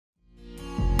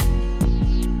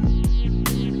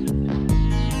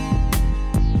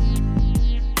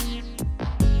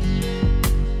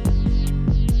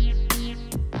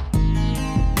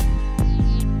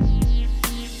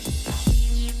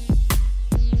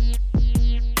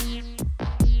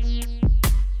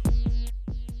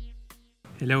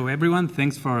Hello, everyone.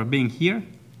 Thanks for being here.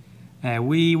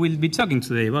 We will be talking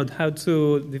today about how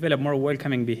to develop more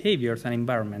welcoming behaviors and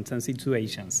environments and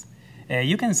situations.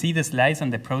 You can see the slides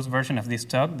on the prose version of this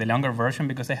talk, the longer version,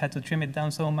 because I had to trim it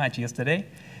down so much yesterday,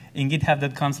 in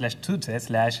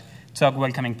github.com/tute/talk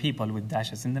welcoming people with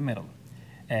dashes in the middle.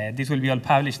 This will be all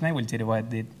published, and I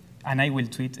will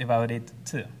tweet about it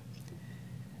too.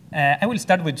 I will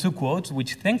start with two quotes,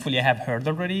 which thankfully I have heard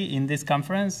already in this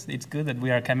conference. It's good that we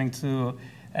are coming to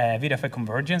a bit of a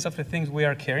convergence of the things we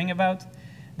are caring about.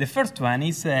 The first one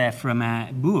is from a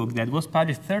book that was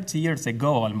published 30 years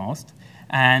ago almost,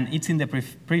 and it's in the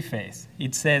preface.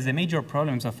 It says the major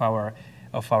problems of our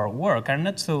work are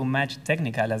not so much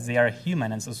technical as they are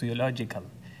human and sociological.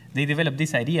 They developed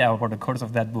this idea over the course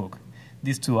of that book.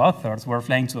 These two authors were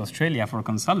flying to Australia for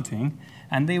consulting,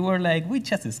 and they were like, we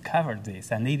just discovered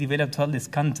this, and they developed all this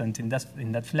content in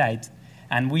that flight,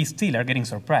 and we still are getting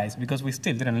surprised because we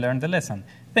still didn't learn the lesson.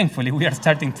 Thankfully, we are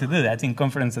starting to do that in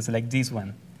conferences like this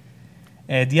one.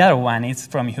 The other one is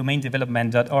from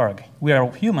humanedevelopment.org. We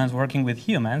are humans working with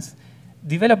humans,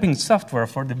 developing software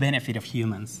for the benefit of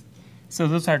humans. So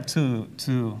those are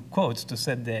two quotes to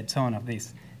set the tone of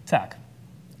this talk.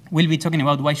 We'll be talking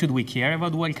about why should we care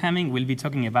about welcoming. We'll be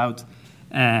talking about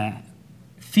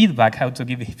feedback, how to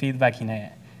give feedback in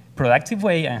a productive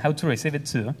way and how to receive it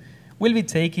too. We'll be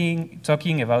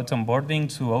talking about onboarding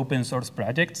to open source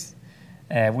projects.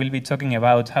 We'll be talking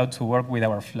about how to work with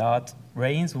our flawed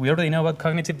brains. We already know about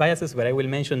cognitive biases, but I will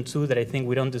mention two that I think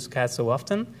we don't discuss so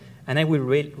often, and I will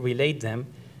relate them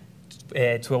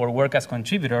to our work as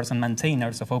contributors and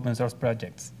maintainers of open source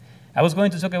projects. I was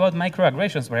going to talk about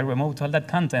microaggressions, but I removed all that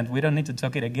content. We don't need to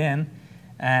talk it again.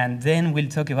 And then we'll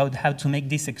talk about how to make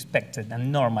this expected and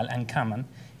normal and common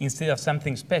instead of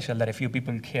something special that a few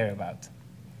people care about.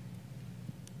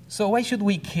 So why should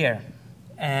we care?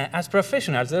 As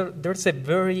professionals, there's a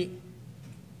very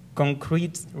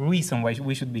concrete reason why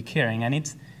we should be caring, and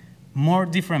it's more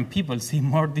different people see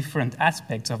more different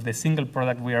aspects of the single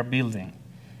product we are building.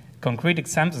 Concrete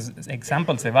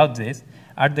examples about this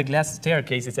are the glass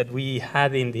staircases that we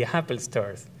had in the Apple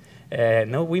stores.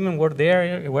 No women were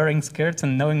there wearing skirts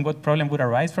and knowing what problem would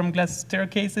arise from glass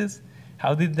staircases.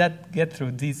 How did that get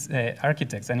through these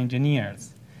architects and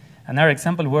engineers? Another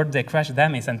example were the crash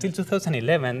dummies. Until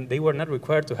 2011, they were not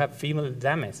required to have female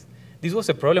dummies. This was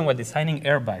a problem while designing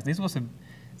airbags. This was a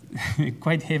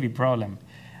quite heavy problem.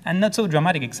 And not so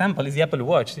dramatic example is the Apple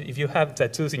Watch. If you have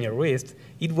tattoos in your wrist,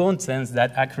 it won't sense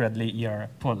that accurately your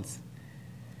pulse.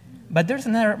 But there's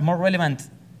another more relevant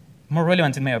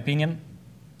in my opinion,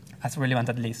 as relevant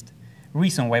at least,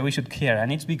 reason why we should care,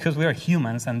 and it's because we are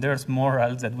humans and there's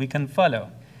morals that we can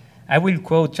follow. I will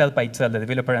quote Chad Paitel, the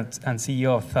developer and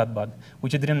CEO of Thoughtbot,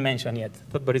 which I didn't mention yet.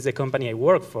 Thoughtbot is the company I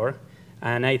work for,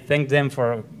 and I thank them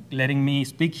for letting me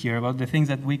speak here about the things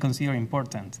that we consider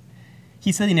important.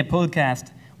 He said in a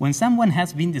podcast, when someone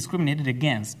has been discriminated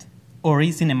against or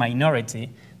is in a minority,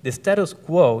 the status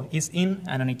quo is in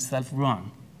and on itself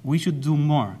wrong. We should do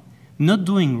more. Not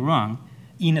doing wrong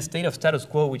in a state of status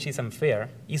quo which is unfair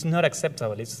is not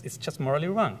acceptable. It's just morally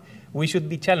wrong. We should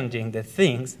be challenging the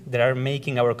things that are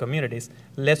making our communities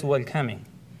less welcoming.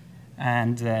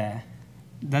 And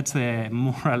that's a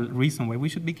moral reason why we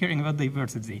should be caring about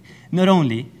diversity. Not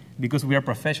only because we are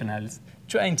professionals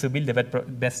trying to build the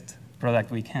best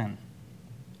product we can.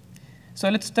 So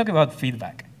let's talk about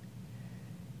feedback.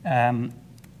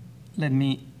 Let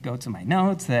me go to my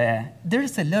notes.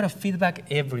 There's a lot of feedback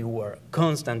everywhere,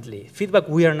 constantly. Feedback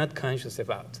we are not conscious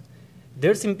about.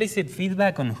 There's implicit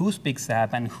feedback on who speaks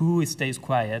up and who stays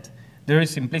quiet. There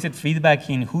is implicit feedback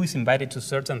in who is invited to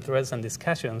certain threads and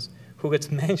discussions, who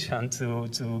gets mentioned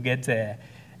to get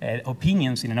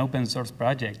opinions in an open source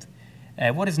project.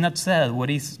 What is not said, what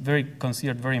is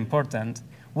considered very important,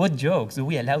 what jokes do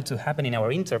we allow to happen in our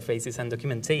interfaces and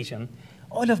documentation?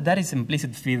 All of that is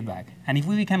implicit feedback. And if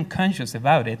we become conscious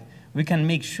about it, we can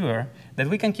make sure that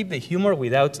we can keep the humor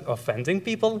without offending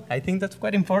people. I think that's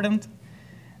quite important.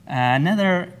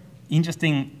 Another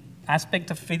interesting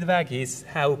aspect of feedback is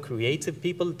how creative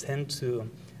people tend to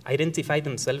identify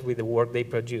themselves with the work they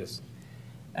produce.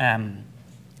 And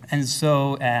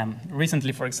so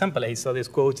recently, for example, I saw this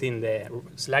quote in the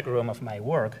Slack room of my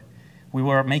work. We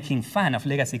were making fun of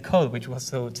legacy code, which was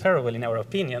so terrible in our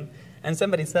opinion, and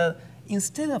somebody said,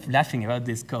 instead of laughing about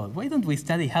this code, why don't we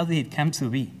study how did it come to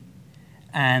be?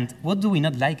 And what do we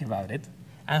not like about it?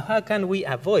 And how can we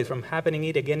avoid from happening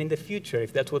it again in the future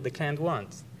if that's what the client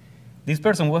wants? This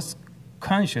person was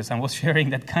conscious and was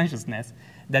sharing that consciousness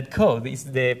that code is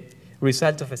the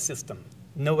result of a system.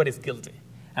 Nobody's guilty.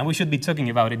 And we should be talking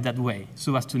about it that way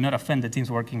so as to not offend the teams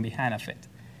working behind of it.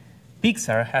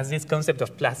 Pixar has this concept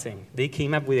of plusing. They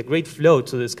came up with a great flow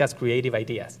to discuss creative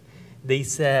ideas. They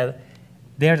said,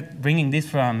 they're bringing this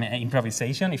from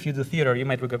improvisation. If you do theater, you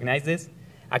might recognize this.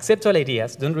 Accept all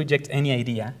ideas, don't reject any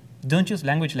idea. Don't use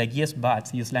language like yes,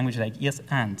 but, use language like yes,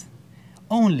 and.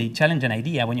 Only challenge an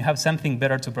idea when you have something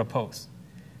better to propose.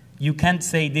 You can't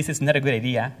say this is not a good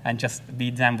idea and just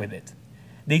be done with it.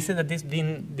 They said that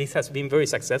this has been very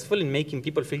successful in making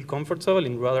people feel comfortable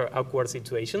in rather awkward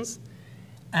situations.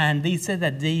 And they said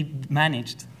that they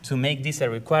managed to make this a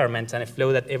requirement and a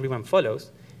flow that everyone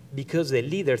follows because the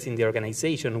leaders in the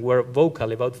organization were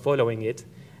vocal about following it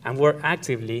and were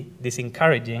actively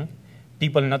disencouraging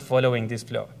people not following this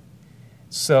flow.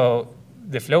 So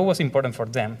the flow was important for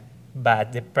them,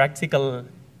 but the practically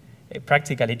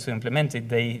to implement it,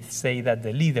 they say that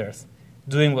the leaders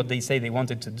doing what they say they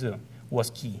wanted to do was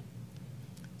key.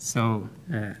 So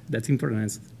that's important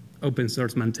as open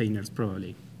source maintainers,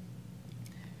 probably.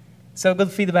 So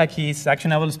good feedback is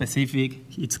actionable, specific,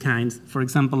 it's kind. For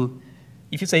example,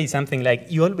 if you say something like,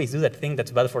 you always do that thing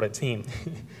that's bad for the team,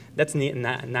 that's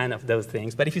none of those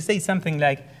things. But if you say something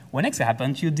like, when X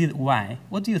happened, you did Y,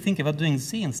 what do you think about doing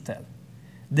Z instead?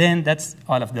 Then that's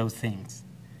all of those things.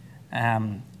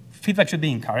 Feedback should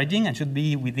be encouraging and should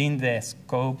be within the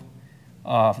scope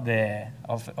of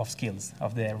skills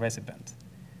of the recipient.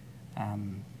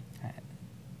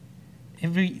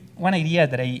 One idea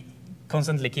that I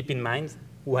constantly keep in mind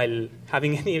while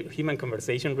having any human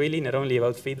conversation, really, not only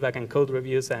about feedback and code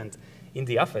reviews and in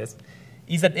the office,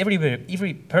 is that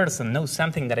every person knows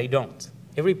something that I don't.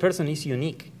 Every person is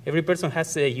unique. Every person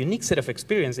has a unique set of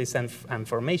experiences and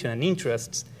formation and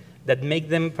interests that make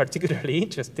them particularly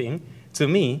interesting to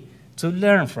me to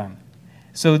learn from.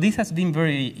 So this has been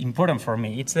very important for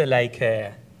me. It's like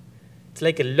a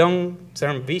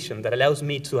long-term vision that allows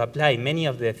me to apply many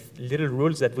of the little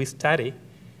rules that we study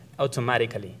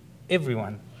automatically.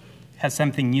 Everyone has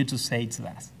something new to say to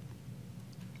us.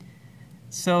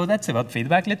 So that's about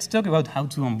feedback. Let's talk about how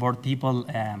to onboard people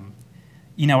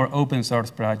in our open source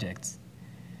projects.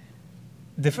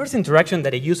 The first interaction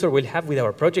that a user will have with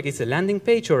our project is a landing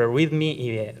page or a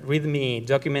README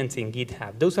document in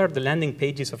GitHub. Those are the landing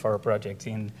pages of our project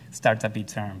in startup-y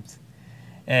terms.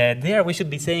 There we should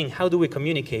be saying, how do we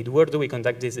communicate? Where do we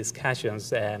conduct these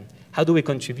discussions? How do we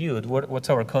contribute? What's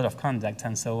our code of conduct?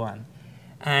 And so on.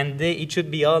 And it should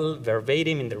be all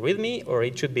verbatim in the README, or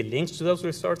it should be linked to those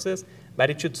resources, but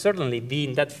it should certainly be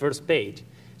in that first page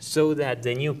so that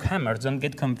the newcomers don't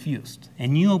get confused. A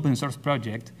new open source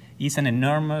project is an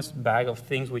enormous bag of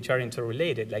things which are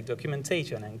interrelated, like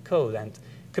documentation and code and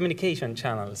communication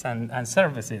channels and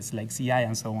services like CI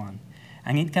and so on.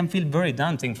 And it can feel very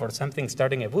daunting for something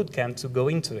starting a bootcamp to go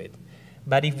into it.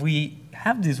 But if we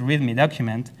have this README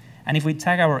document, and if we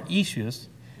tag our issues,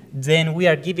 then we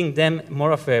are giving them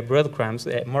more of breadcrumbs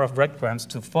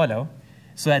to follow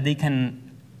so that they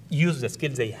can use the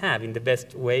skills they have in the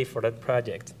best way for that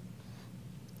project.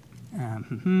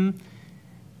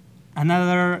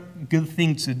 Another good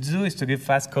thing to do is to give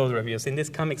fast code reviews. In this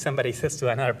comic, somebody says to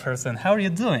another person, how are you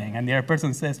doing? And the other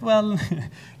person says, well,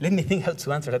 let me think how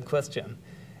to answer that question.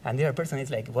 And the other person is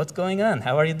like, what's going on?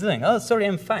 How are you doing? Oh, sorry,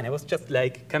 I'm fine. I was just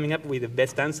like coming up with the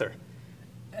best answer.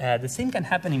 The same can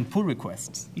happen in pull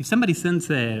requests. If somebody sends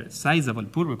a sizable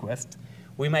pull request,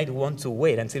 we might want to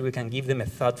wait until we can give them a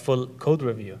thoughtful code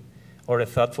review or a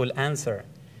thoughtful answer.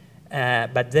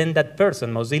 But then that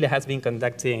person, Mozilla has been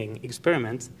conducting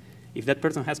experiments. If that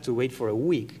person has to wait for a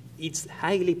week, it's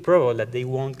highly probable that they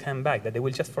won't come back, that they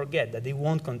will just forget, that they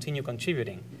won't continue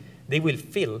contributing. They will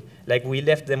feel like we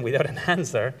left them without an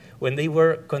answer when they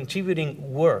were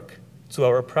contributing work to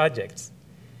our projects.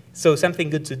 So something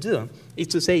good to do is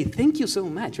to say, thank you so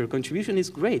much. Your contribution is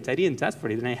great. I didn't ask for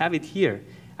it, and I have it here.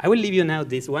 I will leave you now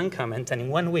this one comment, and in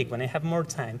 1 week, when I have more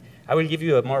time, I will give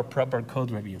you a more proper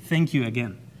code review. Thank you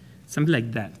again. Something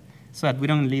like that, so that we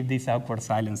don't leave this awkward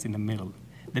silence in the middle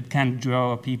that can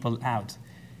draw people out,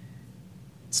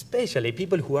 especially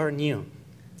people who are new.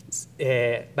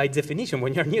 By definition,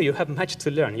 when you're new, you have much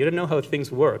to learn. You don't know how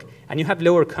things work, and you have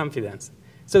lower confidence.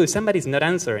 So if somebody's not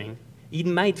answering, it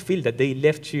might feel that they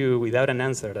left you without an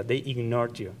answer, that they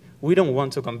ignored you. We don't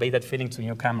want to convey that feeling to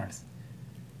newcomers.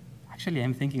 Actually,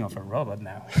 I'm thinking of a robot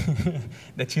now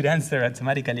that should answer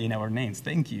automatically in our names.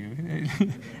 Thank you.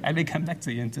 I will come back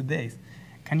to you in 2 days.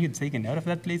 Can you take a note of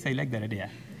that, please? I like that idea.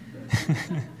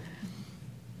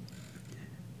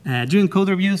 During code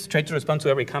reviews, try to respond to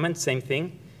every comment, same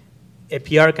thing. A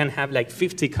PR can have like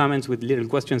 50 comments with little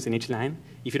questions in each line.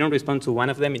 If you don't respond to one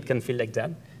of them, it can feel like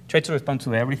that. Try to respond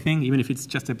to everything, even if it's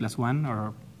just a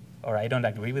 +1 or I don't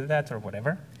agree with that or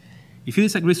whatever. If you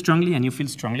disagree strongly and you feel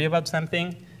strongly about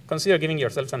something, consider giving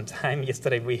yourself some time.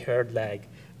 Yesterday we heard like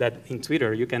that in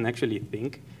Twitter you can actually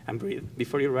think and breathe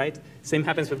before you write. Same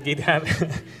happens with GitHub.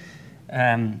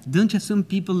 Don't assume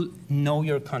people know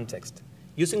your context.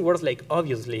 Using words like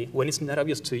obviously when it's not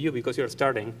obvious to you because you're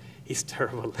starting is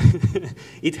terrible.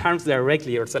 It harms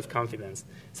directly your self-confidence.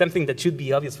 Something that should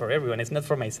be obvious for everyone. It's not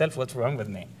for myself. What's wrong with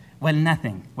me? Well,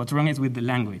 nothing. What's wrong is with the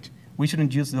language. We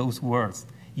shouldn't use those words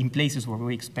in places where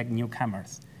we expect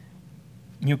newcomers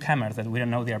that we don't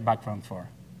know their background for.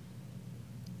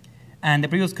 And the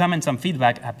previous comments on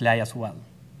feedback apply as well.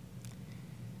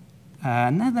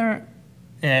 Another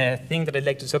thing that I'd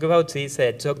like to talk about is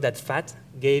a talk that Fat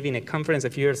gave in a conference a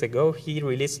few years ago. He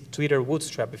released Twitter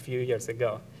Bootstrap a few years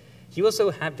ago. He was so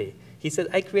happy. He said,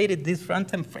 I created this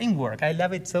front-end framework. I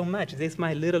love it so much. This is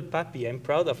my little puppy. I'm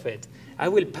proud of it. I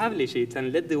will publish it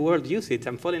and let the world use it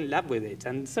and fall in love with it.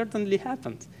 And it certainly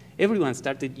happened. Everyone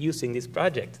started using this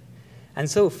project. And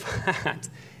so Fat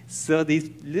saw this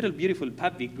little beautiful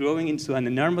puppy growing into an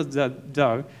enormous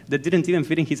dog that didn't even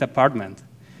fit in his apartment.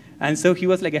 And so he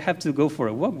was like, I have to go for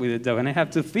a walk with the dog, and I have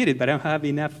to feed it, but I don't have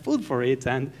enough food for it,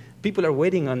 and people are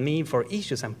waiting on me for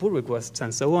issues and pull requests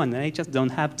and so on, and I just don't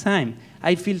have time.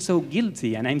 I feel so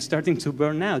guilty, and I'm starting to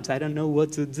burn out. I don't know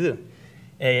what to do.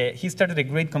 He started a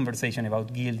great conversation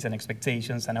about guilt and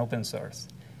expectations and open source.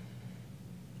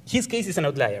 His case is an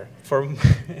outlier. For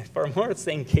more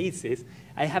sane cases,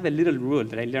 I have a little rule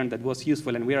that I learned that was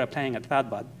useful, and we are applying at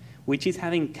Thoughtbot, which is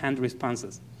having canned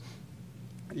responses.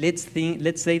 Let's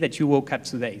say that you woke up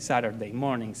today, Saturday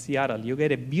morning, Seattle. You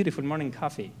get a beautiful morning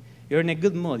coffee. You're in a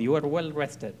good mood. You are well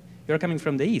rested. You're coming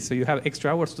from the east, so you have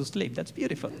extra hours to sleep. That's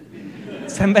beautiful.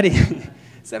 Somebody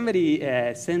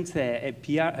sends a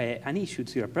PR, an issue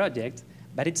to your project,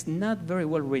 but it's not very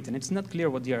well written. It's not clear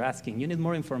what you're asking. You need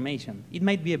more information. It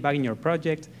might be a bug in your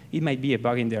project. It might be a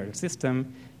bug in their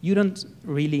system. You don't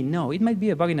really know. It might be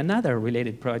a bug in another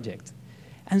related project.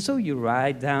 And so you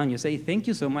write down, you say, thank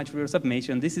you so much for your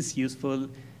submission. This is useful.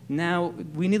 Now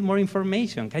we need more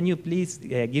information. Can you please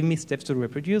give me steps to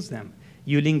reproduce them?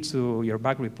 You link to your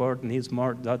bug report,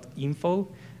 needsmore.info,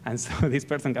 and so this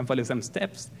person can follow some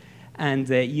steps. And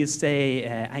you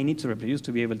say, I need to reproduce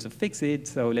to be able to fix it,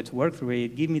 so let's work through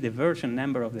it. Give me the version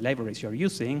number of the libraries you're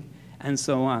using, and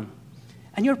so on.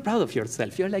 And you're proud of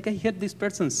yourself. You're like, I hate this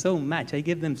person so much. I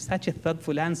gave them such a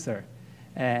thoughtful answer.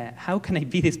 How can I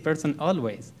be this person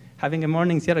always? Having a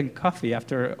morning Seattle coffee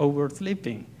after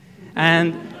oversleeping.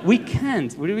 And we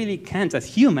really can't as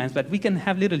humans, but we can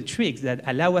have little tricks that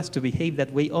allow us to behave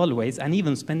that way always and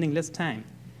even spending less time.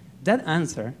 That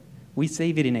answer, we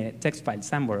save it in a text file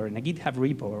somewhere, or in a GitHub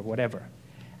repo or whatever.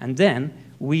 And then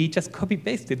we just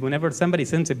copy-paste it whenever somebody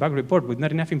sends a bug report with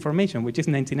not enough information, which is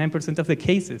 99% of the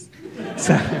cases.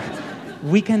 So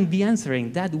we can be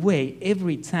answering that way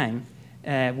every time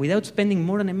without spending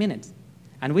more than a minute.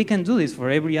 And we can do this for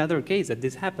every other case that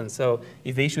this happens. So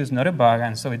if the issue is not a bug,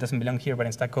 and so it doesn't belong here but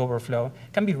in Stack Overflow,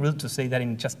 it can be rude to say that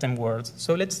in just 10 words.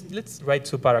 So let's write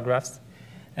 2 paragraphs.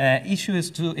 Issue is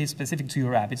specific to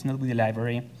your app. It's not with the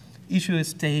library. Issue is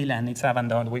stale and it's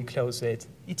abandoned. We close it.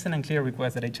 It's an unclear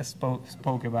request that I just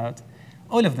spoke about.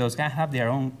 All of those can have their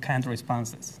own canned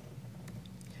responses.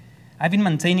 I've been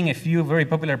maintaining a few very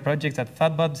popular projects at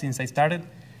Thoughtbot since I started.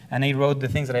 And I wrote the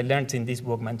things that I learned in this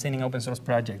book, Maintaining Open Source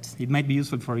Projects. It might be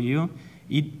useful for you.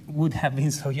 It would have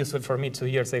been so useful for me 2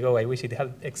 years ago. I wish it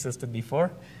had existed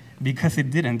before. Because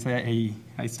it didn't,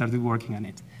 I started working on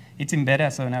it. It's in beta,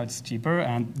 so now it's cheaper.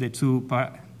 And the 2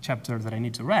 chapters that I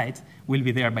need to write will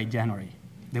be there by January.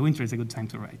 The winter is a good time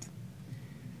to write.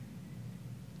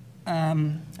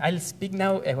 I'll speak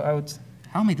now about,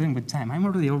 how am I doing with time? I'm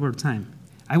already over time.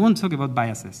 I won't talk about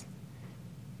biases.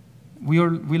 We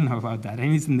all will know about that,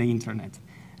 and it's in the internet.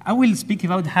 I will speak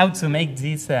about how to make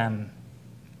this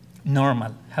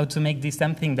normal, how to make this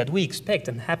something that we expect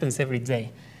and happens every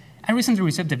day. I recently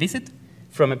received a visit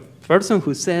from a person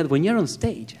who said, when you're on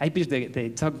stage, I pitched the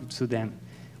talk to them,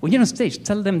 when you're on stage,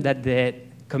 tell them that the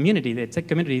community, the tech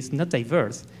community, is not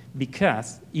diverse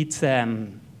because it's all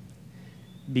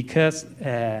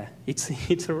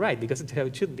right, because it's how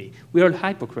it should be. We're all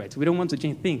hypocrites. We don't want to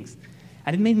change things.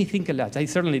 And it made me think a lot. I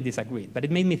certainly disagreed, but it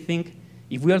made me think,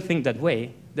 if we all think that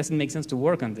way, doesn't make sense to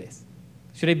work on this.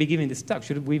 Should I be giving this talk?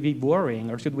 Should we be worrying,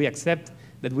 or should we accept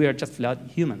that we are just flawed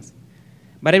humans?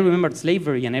 But I remembered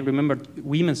slavery, and I remembered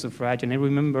women's suffrage, and I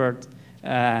remembered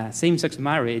same-sex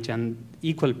marriage and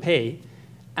equal pay,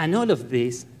 and all of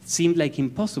this seemed like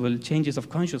impossible changes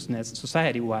of consciousness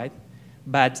society-wide,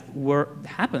 but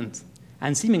happened.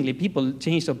 And seemingly people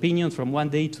changed opinions from one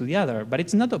day to the other, but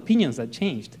it's not opinions that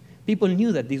changed. People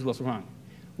knew that this was wrong.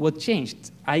 What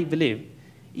changed, I believe,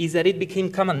 is that it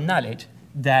became common knowledge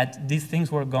that these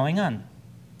things were going on.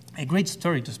 A great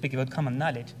story to speak about common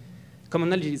knowledge. Common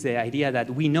knowledge is the idea that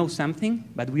we know something,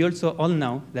 but we also all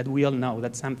know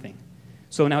that something.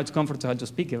 So now it's comfortable to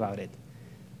speak about it.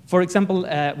 For example,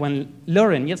 when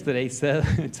Lauren yesterday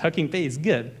said talking pay is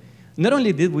good, not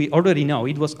only did we already know,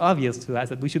 it was obvious to us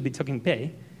that we should be talking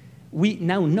pay, we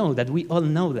now know that we all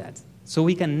know that. So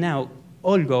we can now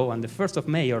all go on the 1st of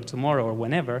May or tomorrow or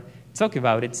whenever, talk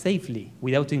about it safely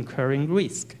without incurring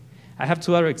risk. I have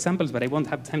 2 other examples, but I won't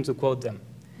have time to quote them.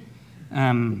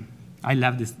 I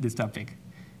love this topic.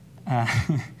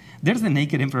 There's the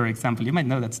naked emperor example. You might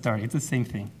know that story. It's the same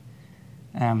thing.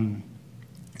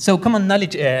 So common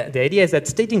knowledge, the idea is that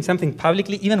stating something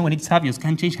publicly, even when it's obvious,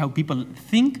 can change how people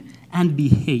think and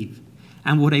behave.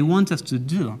 And what I want us to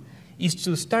do is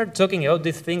to start talking about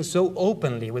these things so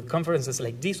openly with conferences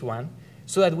like this one,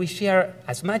 so that we share,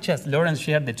 as much as Lawrence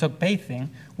shared the talk pay thing,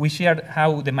 we shared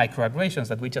how the microaggressions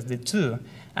that we just did too,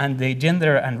 and the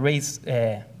gender and race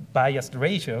biased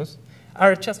ratios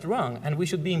are just wrong, and we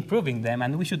should be improving them,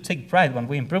 and we should take pride when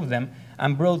we improve them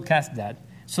and broadcast that,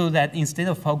 so that instead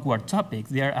of awkward topics,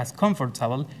 they are as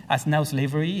comfortable as now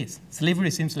slavery is.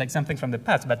 Slavery seems like something from the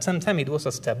past, but sometimes it was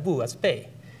as taboo as pay.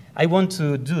 I want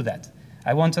to do that.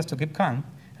 I want us to keep calm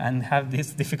and have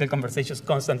these difficult conversations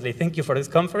constantly. Thank you for this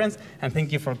conference, and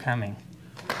thank you for coming.